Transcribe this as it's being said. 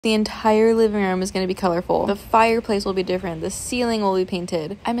The entire living room is going to be colorful. The fireplace will be different. The ceiling will be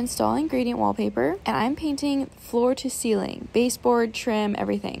painted. I'm installing gradient wallpaper and I'm painting floor to ceiling, baseboard, trim,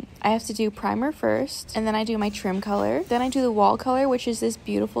 everything. I have to do primer first and then I do my trim color. Then I do the wall color, which is this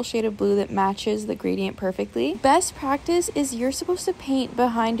beautiful shade of blue that matches the gradient perfectly. Best practice is you're supposed to paint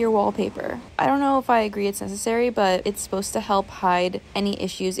behind your wallpaper. I don't know if I agree it's necessary, but it's supposed to help hide any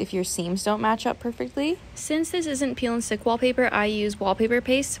issues if your seams don't match up perfectly. Since this isn't peel and stick wallpaper, I use wallpaper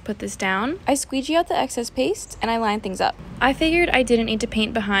paste to put this down. I squeegee out the excess paste and I line things up. I figured I didn't need to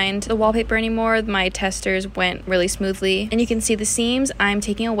paint behind the wallpaper anymore. My testers went really smoothly and you can see the seams. I'm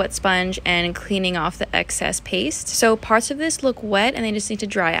taking a wet sponge and cleaning off the excess paste. So parts of this look wet and they just need to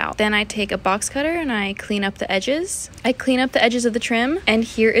dry out. Then I take a box cutter and I clean up the edges. I clean up the edges of the trim and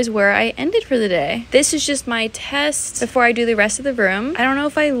here is where I ended for the day. This is just my test before I do the rest of the room. I don't know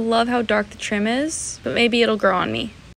if I love how dark the trim is, but maybe it'll grow on me.